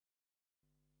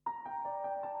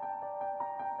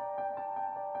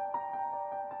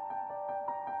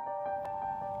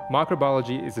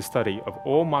Microbiology is the study of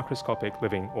all microscopic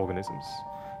living organisms.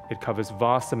 It covers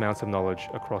vast amounts of knowledge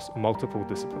across multiple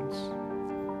disciplines.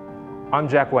 I'm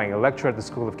Jack Wang, a lecturer at the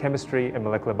School of Chemistry and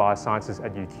Molecular Biosciences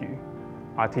at UQ.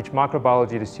 I teach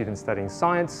microbiology to students studying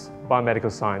science,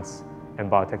 biomedical science, and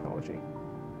biotechnology.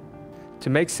 To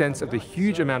make sense of the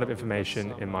huge amount of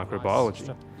information in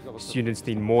microbiology, students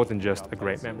need more than just a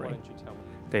great memory.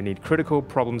 They need critical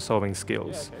problem-solving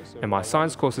skills, and my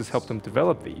science courses help them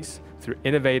develop these through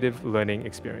innovative learning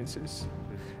experiences.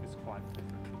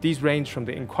 These range from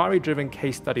the inquiry-driven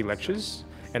case study lectures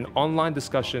and online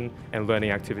discussion and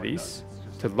learning activities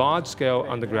to large-scale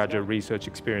undergraduate research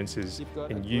experiences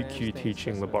in UQ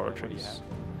teaching laboratories.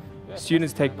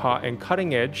 Students take part in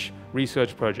cutting-edge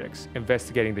research projects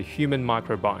investigating the human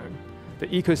microbiome, the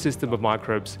ecosystem of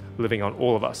microbes living on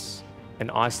all of us, and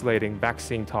isolating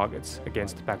vaccine targets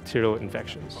against bacterial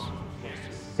infections.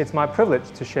 It's my privilege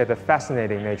to share the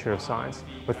fascinating nature of science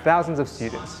with thousands of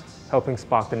students, helping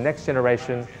spark the next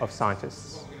generation of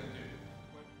scientists.